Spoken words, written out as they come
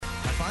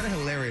kind of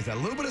hilarious. A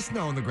little bit of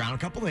snow on the ground, a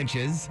couple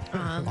inches.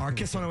 Our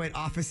Kiss 108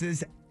 office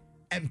is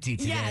empty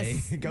today.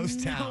 Yes.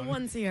 Ghost town. No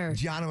one's here.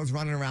 Gianna was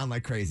running around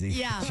like crazy.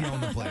 Yeah. She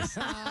owned the place.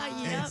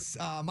 Yep. It's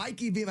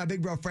Mikey V, my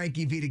big bro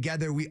Frankie V.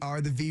 Together, we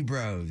are the V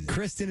Bros.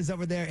 Kristen is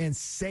over there in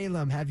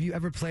Salem. Have you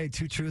ever played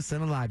Two Truths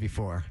and a Lie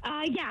before?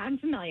 Yeah, I'm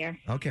familiar.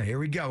 Okay, here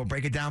we go. We'll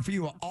break it down for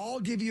you. We'll all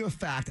give you a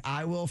fact.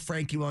 I will,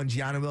 Frankie will, and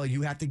Gianna will.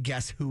 You have to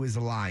guess who is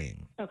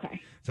lying.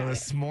 Okay. So Got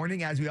this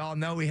morning, as we all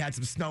know, we had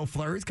some snow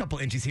flurries, a couple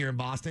inches here in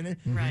Boston.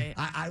 Right.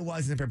 I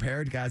wasn't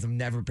prepared, guys. I'm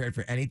never prepared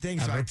for anything.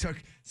 So Ever? I took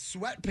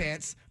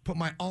sweatpants, put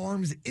my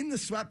arms in the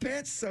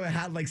sweatpants so it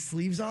had like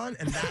sleeves on,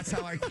 and that's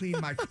how I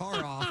cleaned my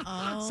car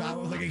off. So I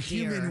was like a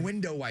human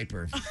window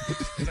wiper.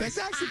 That's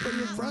actually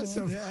pretty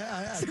impressive.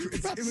 Yeah.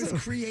 It was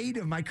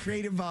creative. My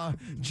creative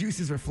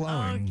juices were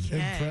flowing.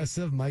 Okay.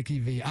 Impressive, Mikey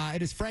V.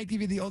 It is Frankie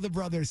V, the older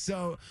brother.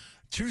 So,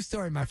 true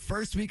story. My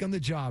first week on the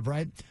job,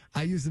 right?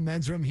 I used the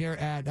men's room here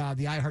at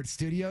the iHeart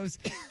Studios,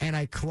 and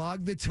I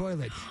clogged the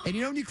toilet. And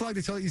you know when you clog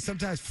the toilet, you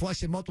sometimes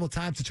flush it multiple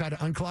times to try to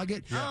unclog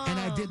it. Yeah. And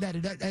I did that.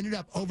 It ended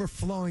up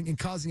overflowing and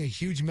causing a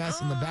huge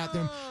mess in the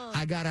bathroom.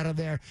 I got out of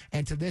there,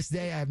 and to this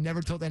day, I have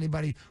never told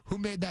anybody who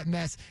made that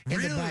mess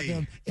in the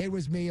bathroom. It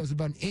was me. It was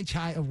about an inch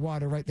high of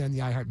water right there in the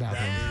iHeart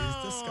bathroom.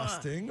 That is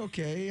disgusting.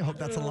 Okay, I hope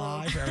that's a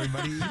lie for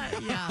everybody.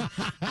 Yeah.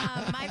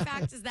 My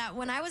fact is that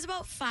when I was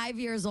about 5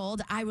 years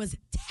old, I was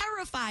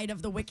terrified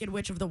of the Wicked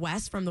Witch of the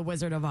West from The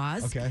Wizard of Oz.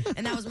 Okay.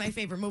 And that was my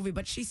favorite movie,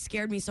 but she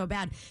scared me so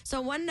bad.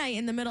 So one night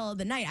in the middle of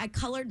the night, I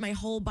colored my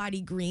whole body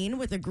green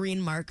with a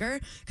green marker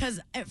because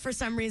for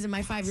some reason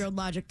my 5-year-old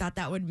logic thought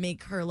that would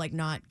make her like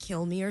not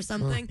kill me or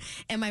something.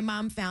 And my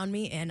mom found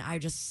me, and I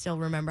just still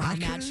remember how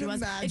mad she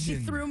was. And she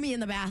threw me in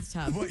the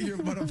bathtub. What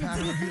a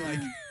parent would be like,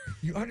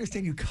 you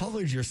understand you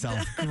colored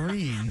yourself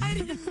green. I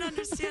didn't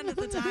understand at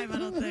the time, I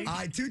don't think.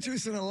 Two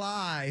truths and a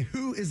lie.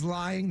 Who is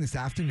lying this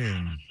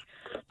afternoon?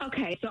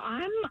 Okay, so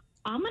I'm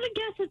gonna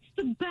guess it's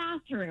the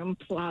bathroom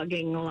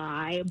plugging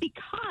lie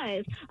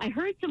because I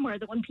heard somewhere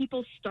that when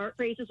people start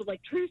phrases with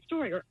like true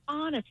story or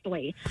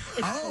honestly,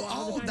 it's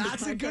all the time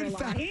that's a because good they're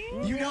fact.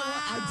 lying. You know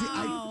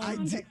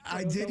what?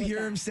 I did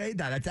hear him say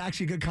that. That's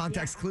actually a good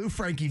context clue,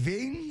 Frankie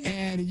V.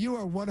 And you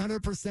are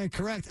 100%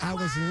 correct. I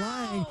was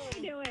lying. I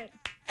knew it.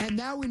 And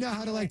now we know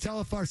how to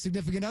tell if our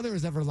significant other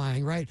is ever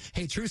lying, right?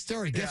 Hey, true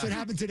story. Guess what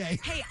happened today?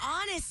 Hey,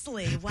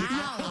 honestly,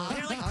 wow.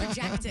 They're like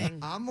projecting.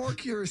 I'm more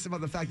curious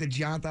about the fact that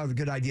Gianna thought it was a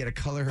good idea to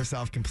color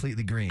herself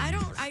completely green.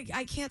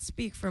 I can't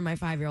speak for my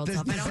 5-year-old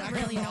self. I don't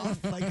really know.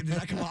 Did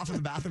that come off in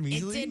the bathroom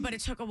easily? It did, but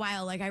it took a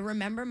while. Like, I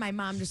remember my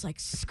mom just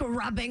like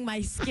scrubbing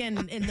my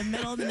skin in the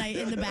middle of the night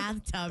in the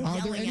bathtub,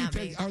 yelling at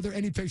me. Are there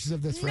any pictures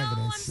of this for No,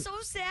 evidence? I'm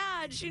so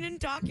sad. She didn't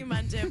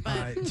document it,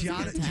 but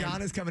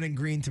Gianna's coming in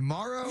green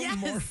tomorrow. Yes.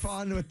 More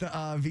fun with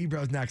the V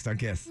Bros next on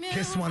Kiss.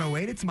 Kiss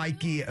 108. It's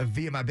Mikey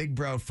V and my big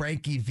bro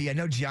Frankie V. I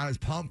know Gianna's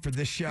pumped for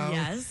this show.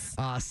 Yes.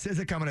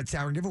 SZA coming to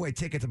town. We're gonna give away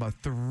tickets about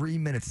 3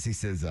 minutes to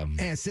see SZA. And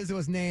SZA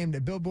was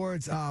named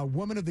Billboard's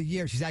Woman of the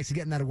Year. She's actually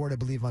getting that award, I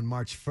believe, on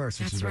March 1st,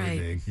 which is very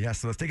big. Yeah,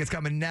 so those tickets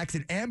coming next.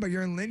 And Amber,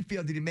 you're in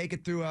Linfield. Did you make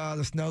it through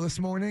the snow this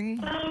morning?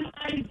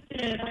 I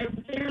did. I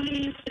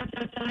barely stepped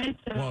outside.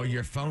 So. Well,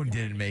 your phone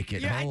didn't make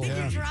it. I think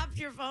you dropped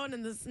your phone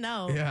in the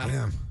snow. Yeah.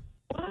 Damn.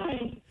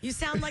 Why? You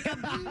sound like a.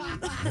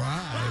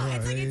 Wow.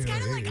 It's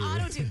kind of like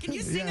auto-tune. Can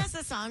you sing us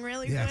a song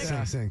really quick?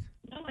 Yeah, sing.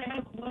 No, I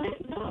have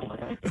what?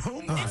 No.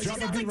 Oh my She drop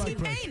a sounds beat like right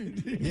quick.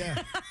 T-Pain.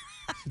 Yeah.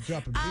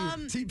 Drop a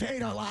beat.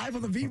 T-Pain on live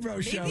on the V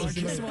Bros show. Maybe on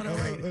Kiss she-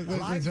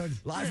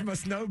 108. Live from a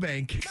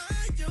snowbank.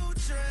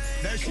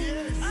 There she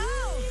is. Oh!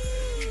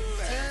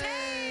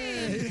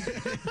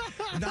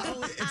 Not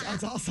only,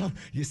 it's also,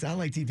 you sound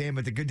like T-Pain,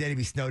 but it's a good day to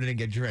be snowed in and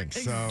get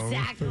drinks. So,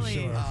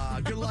 Exactly.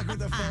 good luck with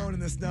the phone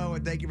and the snow,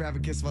 and thank you for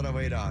having Kiss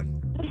 108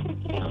 on.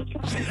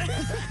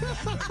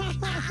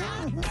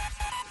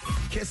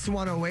 Kiss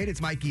 108, it's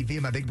Mikey V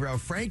and my big bro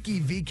Frankie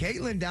V.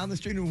 Caitlin down the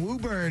street in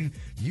Woburn.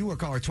 You are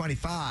caller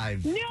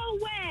 25. No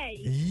way.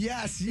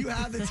 Yes, you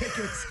have the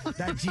tickets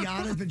that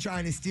Gianna's been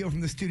trying to steal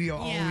from the studio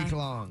all week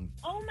long.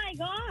 Oh my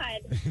God.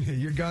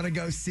 You're going to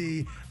go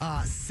see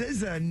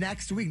SZA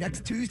next week,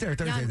 next Tuesday or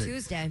Thursday? on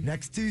Tuesday.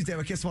 Next Tuesday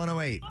with Kiss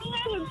 108.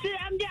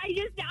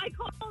 I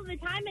call all the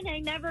time and I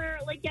never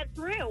get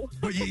through.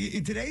 But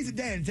today's a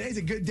day, and today's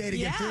a good day to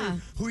get Yeah.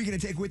 through. Who are you going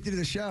to take with you to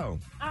the show?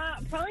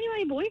 Probably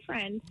my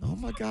boyfriend. Oh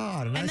my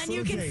God. And then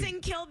you can sing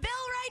Kill Bill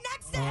right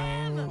next to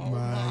him. Oh,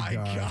 my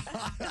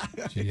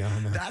God.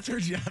 Gianna. That's where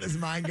Gianna's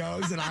mind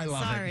goes, and I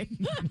love Sorry.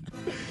 it.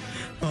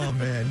 Oh,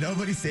 man.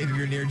 Nobody's safe if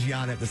you're near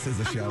Gianna at the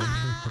SZA show.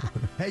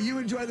 Hey, you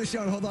enjoy the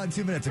show and hold on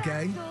 2 minutes,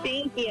 okay?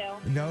 Thank you.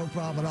 No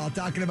problem at all.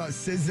 Talking about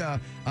SZA,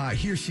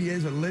 here she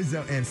is with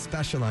Lizzo and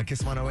Special on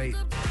Kiss 108.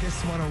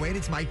 Kiss 108,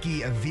 it's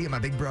Mikey V and my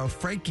big bro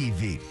Frankie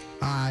V.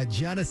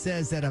 Gianna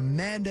says that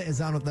Amanda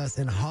is on with us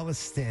in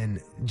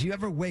Holliston. Do you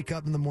ever wake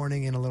up in the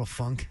morning in a little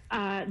funk?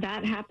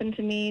 That happened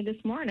to me this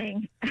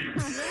morning.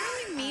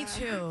 Really Me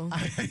too.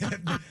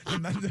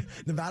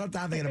 The amount of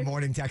time I get a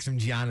morning text from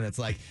Gianna that's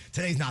like,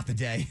 today's not the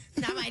day.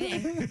 Not my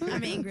day.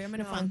 I'm angry. I'm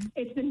in a funk.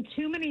 It's been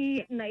too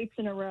many nights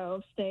in a row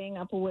of staying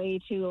up way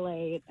too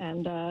late.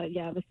 And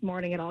this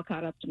morning it all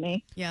caught up to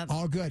me. Yeah.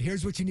 All good.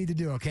 Here's what you need to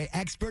do, okay?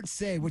 Experts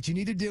say what you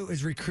need to do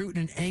is recruit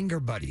an anger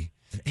buddy.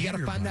 You got to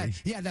Anger find buddy?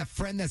 that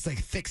friend that's like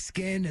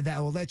thick-skinned that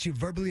will let you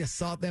verbally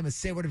assault them and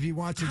say whatever you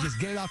want to. Just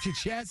get it off your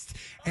chest,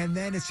 and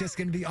then it's just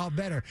going to be all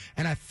better.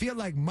 And I feel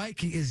like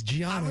Mikey is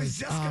I was Gianna's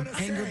just going to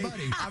anger say,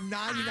 buddy. I'm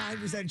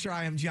 99% sure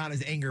I am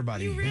Gianna's anger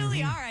buddy. You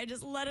really are. I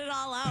just let it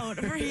all out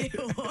for you.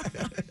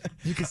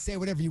 You can say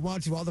whatever you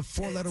want to, all the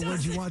four-letter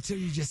words you want to.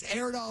 You just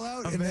air it all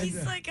out. And then,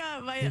 He's like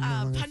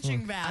my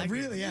punching bag. I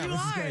really am. You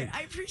This is are. great.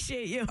 I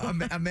appreciate you.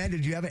 Amanda,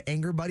 do you have an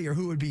anger buddy, or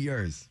who would be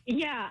yours?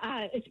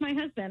 Yeah, it's my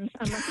husband.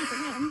 Unlucky for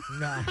him.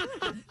 No.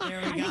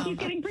 There I we think go. he's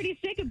getting pretty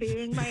sick of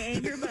being my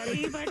anger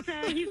buddy, but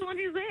he's the one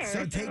who's there.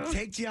 So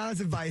take Gianna's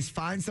advice.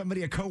 Find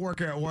somebody, a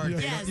coworker at work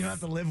that Yes. you don't have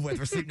to live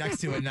with or sleep next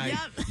to at night.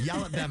 Yep.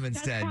 Yell at them That's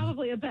instead.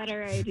 probably a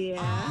better idea.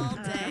 All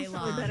day Probably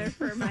long. better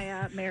for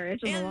my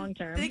marriage in the And long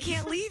term. they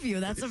can't leave you.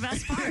 That's the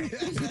best part.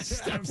 They're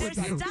stuck.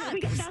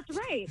 That's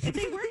right. If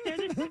they work there,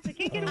 they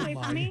can't get away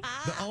from me.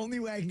 The only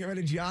way I can get rid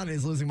of Gianna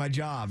is losing my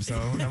job, so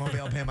I won't be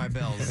able to pay my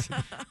bills.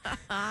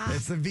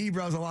 It's the V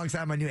Bros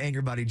alongside my new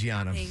anger buddy,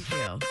 Gianna. Thank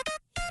you.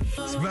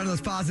 Spreading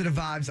those positive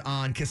vibes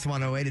on Kiss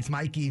 108. It's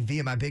Mikey V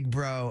and my big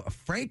bro,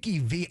 Frankie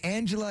V.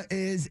 Angela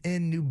is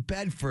in New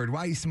Bedford. Why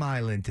are you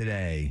smiling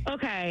today?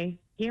 Okay,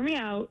 hear me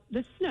out.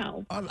 The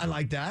snow. Oh, I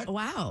like that.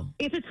 Wow.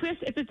 It's a twist.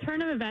 It's a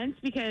turn of events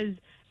because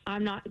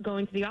I'm not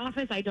going to the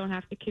office. I don't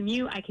have to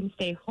commute. I can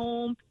stay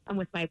home. I'm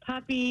with my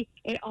puppy.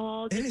 It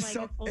all It just is like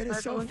so a full it is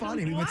so circle and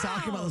funny. comes We've been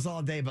talking about Wow. this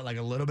all day, but like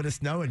a little bit of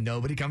snow and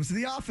nobody comes to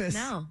the office.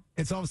 No.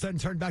 it's all of a sudden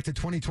turned back to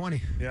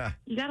 2020. Yeah.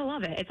 You gotta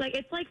love it. It's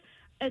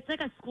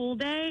like a school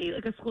day,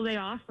 like a school day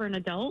off for an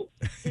adult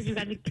because you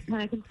got to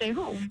kind of can stay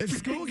home. If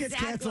school gets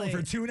canceled for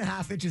Exactly.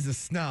 2.5 inches of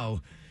snow,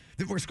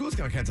 were schools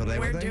going to cancel today?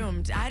 We're were they?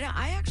 doomed.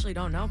 I actually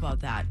don't know about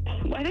that.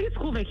 I think it's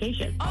school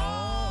vacation.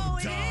 Oh,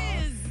 duh.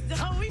 it is.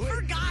 Oh, we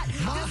forgot.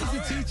 Mom is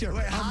a teacher.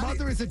 Wait, Our how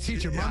mother is a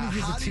teacher. Yeah, Mommy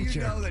is how a do you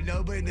teacher. know that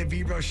nobody in the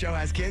V-Bro show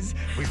has kids?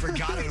 We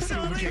forgot it was school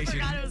Totally vacation.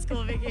 forgot it was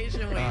school vacation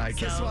week. All right,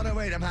 Kiss so.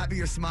 108. I'm happy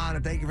you're smiling,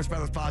 and thank you for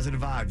spreading those positive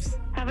vibes.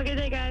 Have a good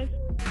day, guys.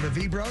 The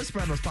V-Bros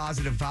spread those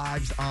positive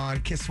vibes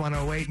on Kiss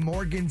 108.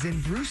 Morgan's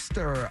in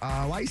Brewster.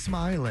 Why are you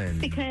smiling?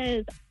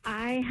 Because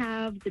I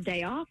have the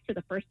day off for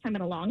the first time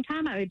in a long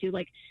time. I would do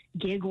like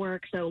gig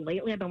work. So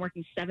lately I've been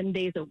working 7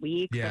 days a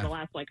week Yeah. for the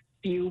last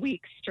few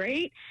weeks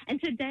straight.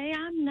 And today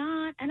I'm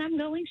not, and I'm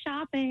going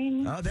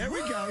shopping. Oh, there we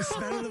go.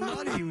 Spending the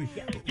money.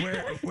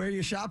 Where are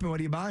you shopping? What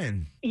are you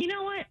buying? You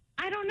know what?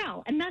 I don't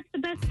know. And that's the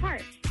best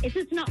part. It's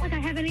just not like I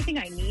have anything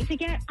I need to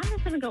get. I'm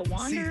just going to go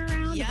wander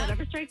around yeah. and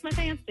whatever strikes my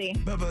fancy.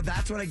 But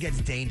that's when it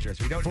gets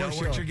dangerous. We don't For know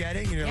sure. what you're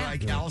getting, and you're Yeah.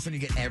 like, all of a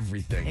sudden you get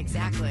everything.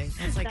 Exactly.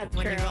 It's like That's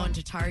when you're true. going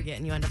to Target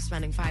and you end up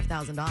spending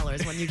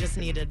 $5,000 when you just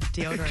needed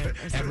deodorant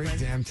or something. Every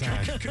damn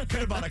time. Could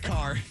have bought a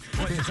car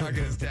when your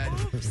Target is dead.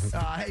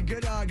 Hey,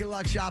 good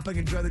luck shopping.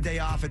 Enjoy the day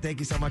off, and thank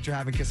you so much for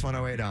having Kiss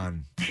 108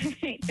 on.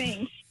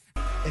 Thanks.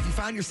 If you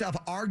find yourself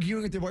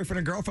arguing with your boyfriend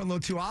or girlfriend a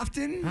little too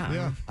often,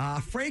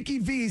 Frankie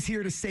V is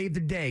here to save the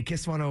day.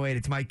 Kiss 108.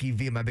 It's Mikey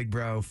V, my big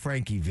bro,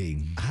 Frankie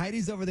V.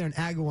 Heidi's over there in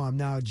Agawam.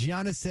 Now,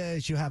 Gianna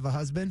says you have a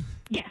husband.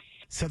 Yes.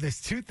 So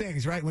there's two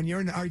things, right? When you're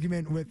in an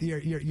argument with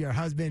your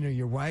husband or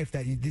your wife,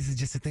 that this is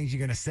just the things you're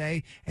going to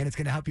say, and it's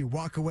going to help you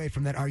walk away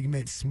from that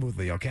argument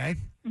smoothly, okay?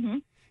 Mm-hmm.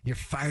 You're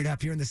fired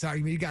up. You're in this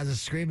argument. You guys are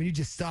screaming. You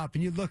just stop,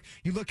 and you look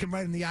him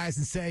right in the eyes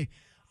and say,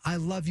 I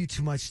love you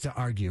too much to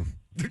argue.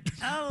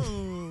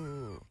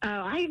 Oh. Oh,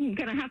 I'm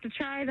going to have to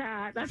try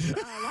that. That's a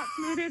lot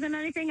smoother than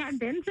anything I've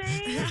been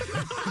saying.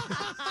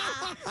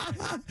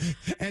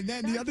 And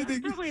then the other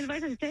thing, Probably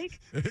advice I should take.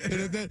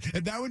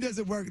 if that one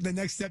doesn't work, the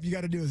next step you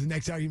got to do is the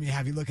next argument you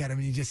have, you look at him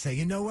and you just say,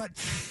 you know what?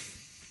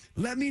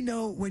 Let me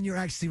know when you're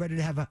actually ready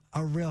to have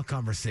a real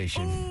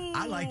conversation.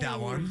 I like that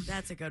one.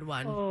 That's a good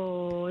one.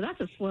 Oh, that's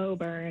a slow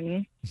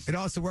burn. It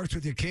also works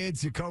with your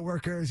kids, your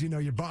coworkers,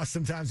 your boss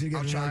sometimes. You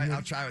get in an argument.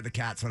 I'll try with the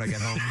cats when I get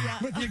home.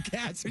 With your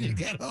cats when you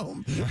get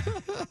home.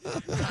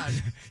 God,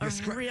 A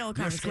you're real You're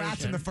conversation.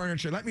 scratching the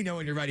furniture. Let me know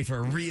when you're ready for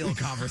a real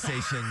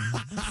conversation.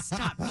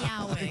 Stop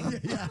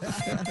meowing.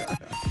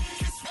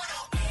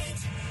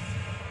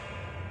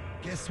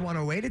 Kiss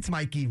 108. It's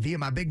Mikey V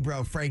and my big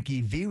bro, Frankie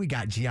V. We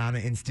got Gianna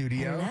in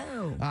studio.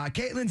 Hello.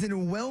 Caitlin's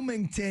in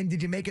Wilmington.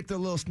 Did you make it through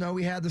the little snow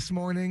we had this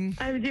morning?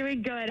 I'm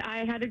doing good.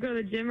 I had to go to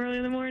the gym early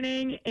in the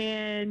morning,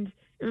 and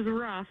it was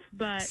rough,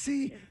 but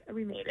See,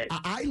 we made it.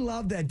 I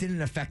love that it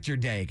didn't affect your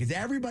day because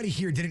everybody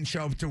here didn't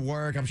show up to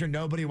work. I'm sure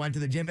nobody went to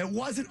the gym. It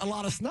wasn't a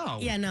lot of snow.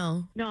 Yeah,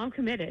 no. No, I'm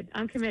committed.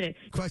 I'm committed.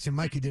 Question,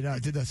 Mikey, did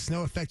the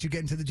snow affect you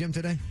getting to the gym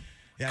today?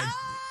 Yeah,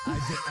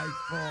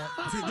 well,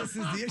 see, this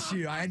is the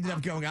issue. I ended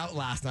up going out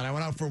last night. I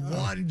went out for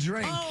one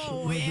drink.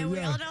 Oh, and we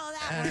all know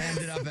And I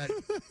ended up at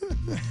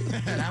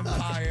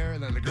Empire,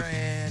 and then the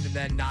Grand, and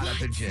then not at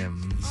the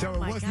gym. So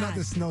my it was not God.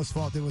 the snow's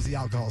fault, it was the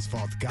alcohol's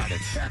fault. Got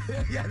it.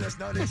 Yeah, there's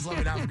no need to slow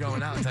me down from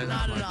going out. I'll tell you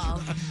that Not at much.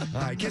 all.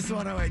 All right, Kiss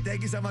 108.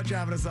 Thank you so much for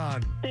having us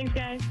on. Thanks,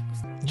 guys.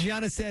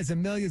 Gianna says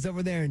Amelia's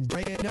over there and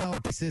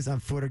prices on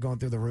food are going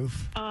through the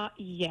roof.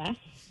 Yes.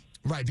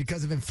 Right,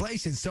 because of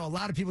inflation. So a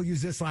lot of people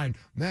use this line,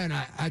 man,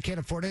 I can't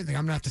afford anything.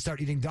 I'm going to have to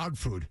start eating dog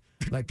food.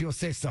 Like people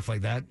say stuff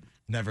like that.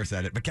 Never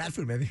said it, but cat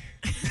food maybe.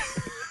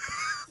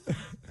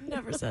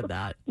 Never said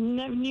that.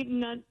 Never,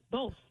 not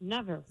both.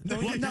 Never.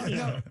 Don't Well, eat no,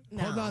 either.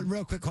 no. Hold on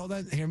real quick. Hold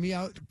on. Hear me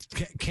out.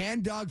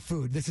 Canned dog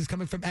food. This is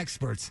coming from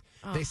experts.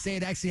 They say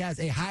it actually has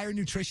a higher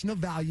nutritional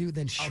value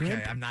than shrimp,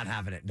 Okay, I'm not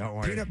having it. Don't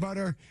worry. peanut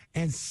butter,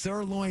 and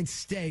sirloin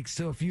steak.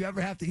 So if you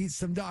ever have to eat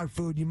some dog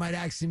food, you might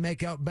actually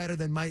make out better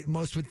than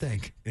most would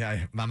think. Yeah,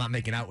 I'm not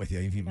making out with you.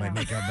 You might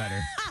make out better.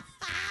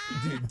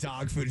 Dude,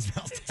 dog food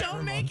smells terrible.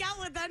 Don't make out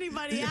with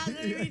anybody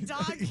after you eat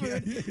dog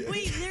food.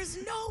 Wait, there's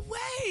no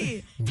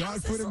way. Dog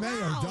How's food this and mayo.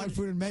 allowed? Dog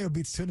food and mayo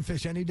beats tuna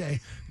fish any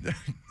day.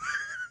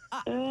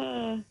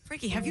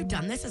 Frankie, have you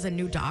done this as a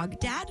new dog,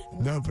 Dad?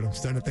 No, but I'm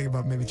starting to think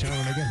about maybe trying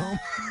when I get home.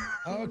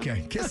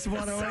 Okay, Kiss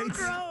 108.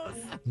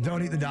 Gross.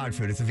 Don't eat the dog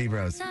food. It's a V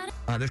Bros.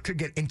 This could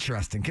get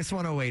interesting. Kiss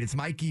 108. It's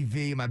Mikey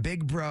V, my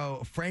big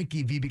bro,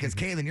 Frankie V. Because,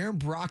 Kaylin, you're in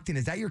Brockton.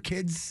 Is that your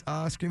kids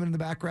screaming in the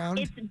background?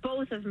 It's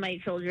both of my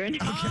children.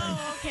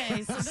 Oh,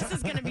 okay. So this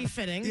is going to be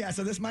fitting. Yeah,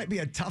 so this might be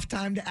a tough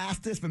time to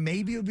ask this, but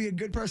maybe it'll be a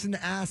good person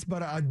to ask.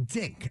 But a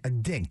dink.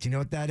 Do you know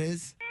what that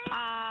is?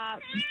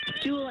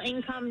 Dual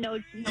income, no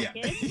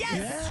kids.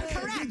 Yes,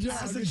 correct.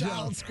 That's a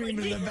child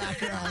screaming in the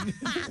background.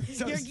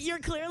 so, You're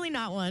clearly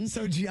not one.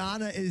 so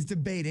Gianna is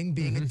debating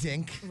being a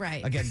dink.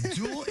 Right. Again,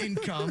 dual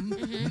income,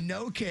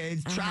 no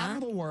kids,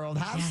 travel the world,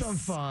 have Yes. some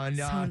fun.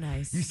 So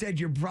nice. You said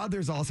your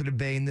brother's also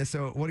debating this.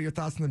 So what are your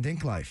thoughts on the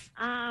dink life?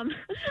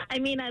 I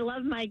mean, I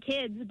love my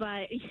kids,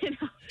 but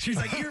She's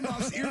like,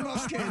 earmuffs,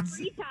 kids.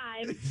 free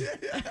time.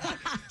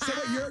 So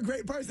you're a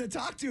great person to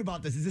talk to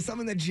about this. Is this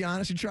something that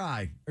Gianna should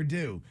try or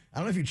do? I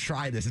don't know if you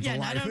try this. It's Yeah, a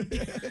no, I life.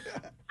 don't-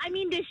 I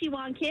mean, does she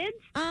want kids?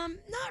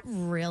 Not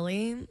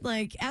really.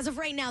 Like, as of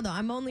right now, though,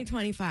 I'm only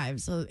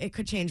 25, so it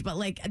could change. But,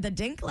 like, the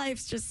dink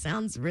life just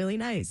sounds really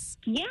nice.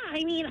 Yeah,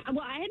 I mean,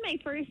 well, I had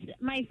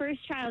my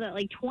first child at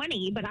like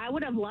 20, but I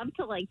would have loved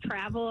to like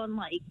travel and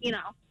like,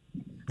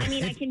 I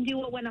mean, I can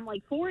do it when I'm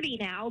like 40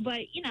 now, but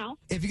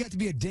If you got to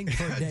be a dink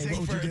for a day, Dink what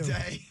would for you a do?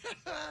 day.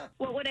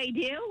 what would I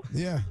do?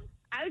 Yeah.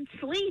 I would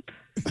sleep.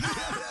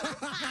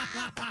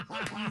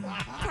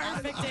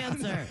 Perfect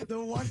answer. The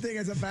one thing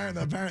as a parent,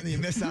 apparently you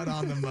miss out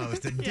on the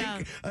most.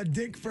 Yeah. A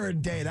dink for a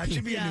day. That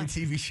should be a Yeah. new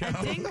TV show.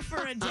 A dink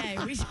for a day.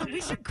 We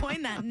should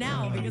coin that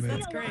now because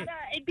that's great.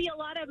 It'd be a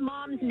lot of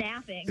moms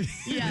napping.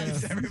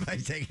 Yes.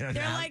 Everybody's taking a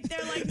They're nap. like,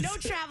 no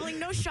traveling,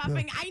 no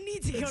shopping. I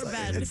need to go to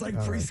bed. It's like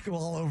preschool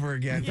all over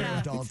again for yeah.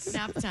 adults.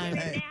 Nap time.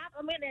 Nap.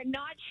 I'm gonna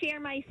not share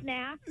my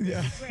snap.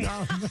 Yeah. Great.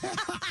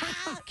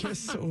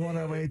 Kiss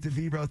 108 to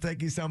V-Bro.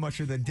 Thank you so much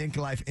for the Dink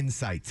Life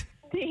insight.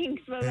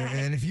 Thanks. Bye bye.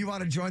 And if you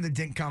want to join the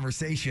Dink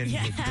conversation,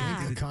 Yeah. the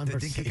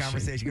Dinky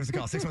conversation, give us a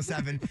call.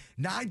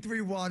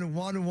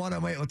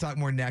 617-931-1108. We'll talk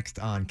more next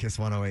on Kiss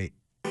 108.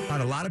 All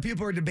right, a lot of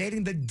people are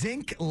debating the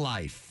Dink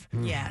life.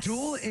 Yes.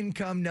 Dual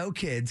income, no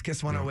kids.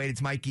 Kiss 108.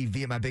 It's Mikey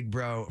V and my big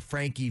bro,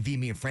 Frankie V.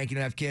 Me and Frankie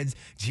don't have kids.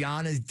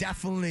 Gianna's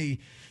definitely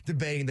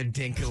debating the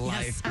Dink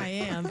life. Yes, I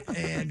am.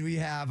 And we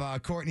have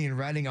Courtney and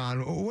Redding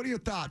on. What are your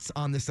thoughts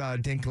on this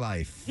Dink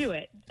life? Do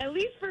it. At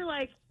least for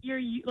like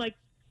your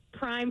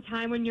prime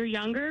time when you're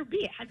younger.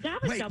 Have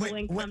a double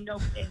income, no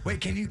kids.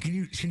 Wait, can you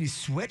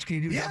switch? Can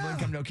you do Yeah. double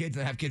income, no kids,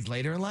 and have kids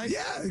later in life?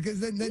 Yeah, because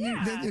then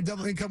you're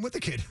double income with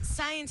the kid.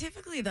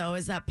 Scientifically, though,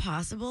 is that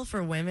possible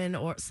for women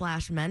or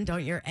 / men?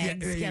 Don't your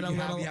eggs get a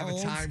little you have old?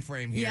 a time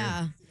frame here.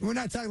 Yeah. We're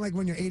not talking like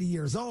when you're 80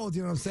 years old,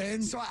 you know what I'm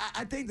saying? So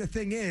I think the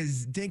thing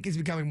is, Dink is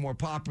becoming more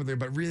popular,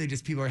 but really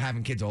just people are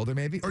having kids older,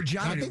 maybe. Or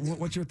Gianna,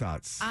 what's your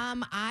thoughts?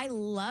 I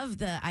love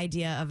the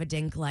idea of a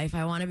dink life.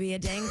 I want to be a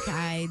dink.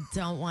 I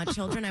don't want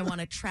children. I want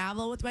to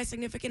travel with my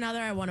significant other.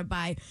 I want to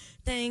buy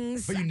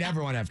things. But you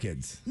never want to have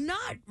kids.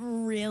 Not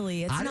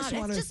really. It's I not. just It's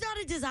wanna- just not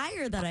a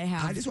desire that I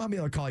have. I just want to be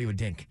able to call you a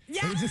Dink.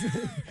 Yeah. Oh, look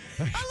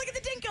at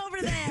the dink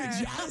over there.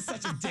 Gianna's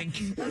such a Dink.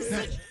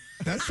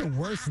 That's the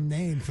worst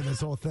name for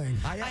this whole thing.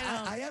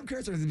 I am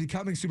curious. It's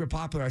becoming super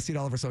popular. I see it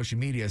all over social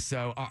media.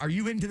 So are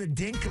you into the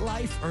Dink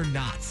life or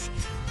not?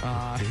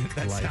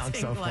 That life. sounds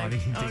so Dink life. funny.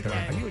 Dink Okay.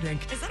 life. Are you a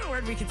Dink? Is that a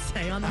word we could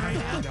say on the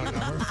radio? I don't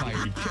know. We're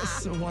fired.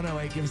 Kiss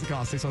 108. Give us a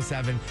call.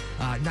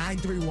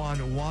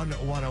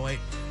 617-931-1108.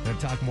 We'll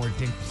talk more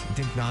Dink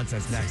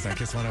nonsense next on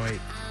Kiss 108.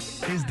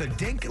 Is the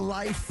Dink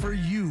life for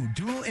you?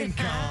 Dual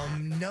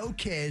income, no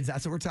kids.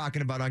 That's what we're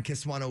talking about on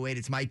Kiss 108.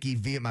 It's Mikey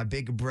V and my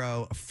big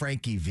bro,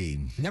 Frankie V.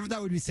 Never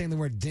thought we'd be saying the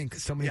word dink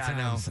so many Yeah, I know.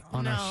 times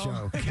on our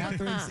No. show.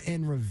 Catherine's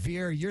in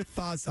Revere. Your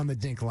thoughts on the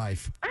dink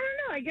life? I don't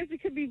know. I guess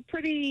it could be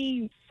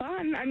pretty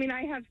fun. I mean,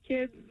 I have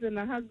kids and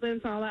a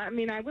husband and all that. I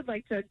mean, I would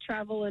like to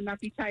travel and not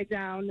be tied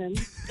down. And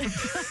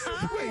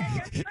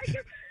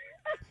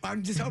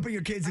I'm just hoping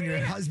your kids and your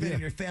husband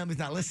and your family's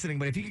not listening,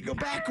 but if you could go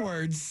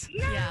backwards.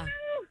 Yeah.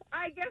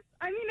 I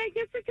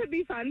guess it could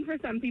be fun for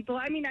some people.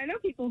 I mean, I know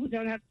people who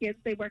don't have kids,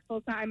 they work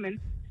full time and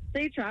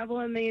they travel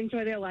and they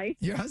enjoy their life.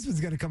 Your husband's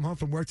going to come home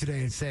from work today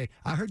and say,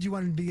 I heard you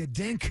wanted to be a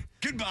dink.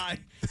 Goodbye.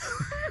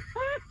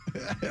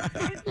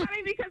 It's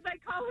funny because I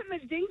call him a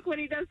dink when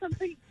he does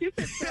something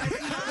stupid. So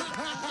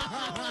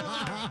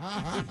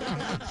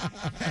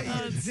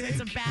It's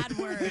a bad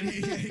word.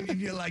 And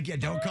you're like, yeah,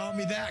 don't call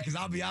me that because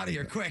I'll be out of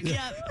here quick.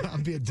 Yep. I'll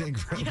be a dink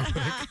real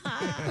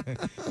quick.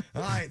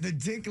 All right, the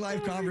Dink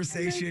Life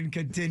conversation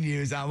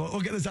continues.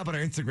 We'll get this up on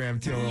our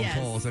Instagram too, a little Yes.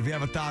 poll. So if you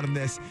have a thought on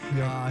this,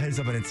 hit us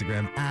up on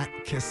Instagram at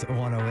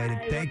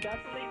Kiss108.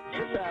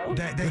 And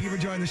thank you for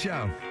joining the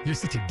show. You're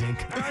such a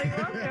dink. you're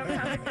welcome.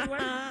 Have a good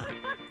one.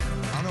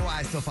 I don't know why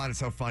I still find it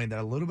so funny that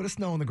a little bit of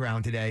snow on the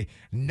ground today.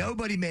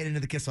 Nobody made it into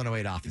the Kiss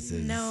 108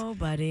 offices.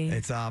 Nobody.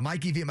 It's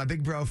Mikey V and my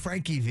big bro,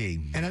 Frankie V.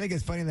 And I think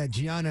it's funny that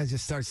Gianna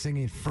just starts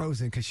singing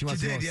Frozen because she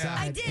wants She to did, go yeah.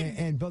 outside I did.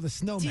 And build a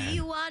snowman. Do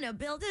you want to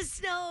build a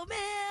snowman?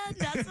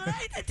 That's what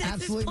I think.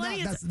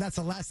 Absolutely not. That's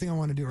the last thing I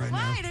want to do right now.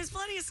 Why? There's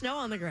plenty of snow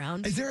on the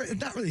ground. It's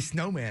not really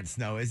snowman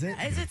snow, is it?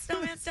 Is it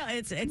snowman snow?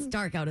 It's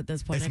dark out at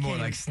this point. It's I more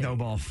can't like even see.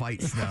 snowball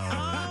fight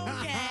snow.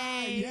 Okay.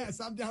 Yes,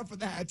 I'm down for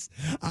that.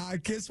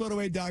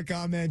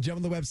 Kiss108.com, man. Jump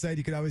on the website.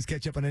 You can always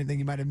catch up on anything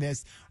you might have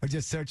missed, or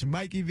just search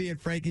Mikey V and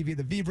Frankie V,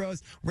 the V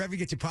Bros. Wherever you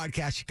get your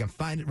podcast, you can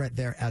find it right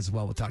there as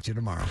well. We'll talk to you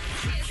tomorrow.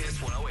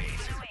 Kiss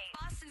 108.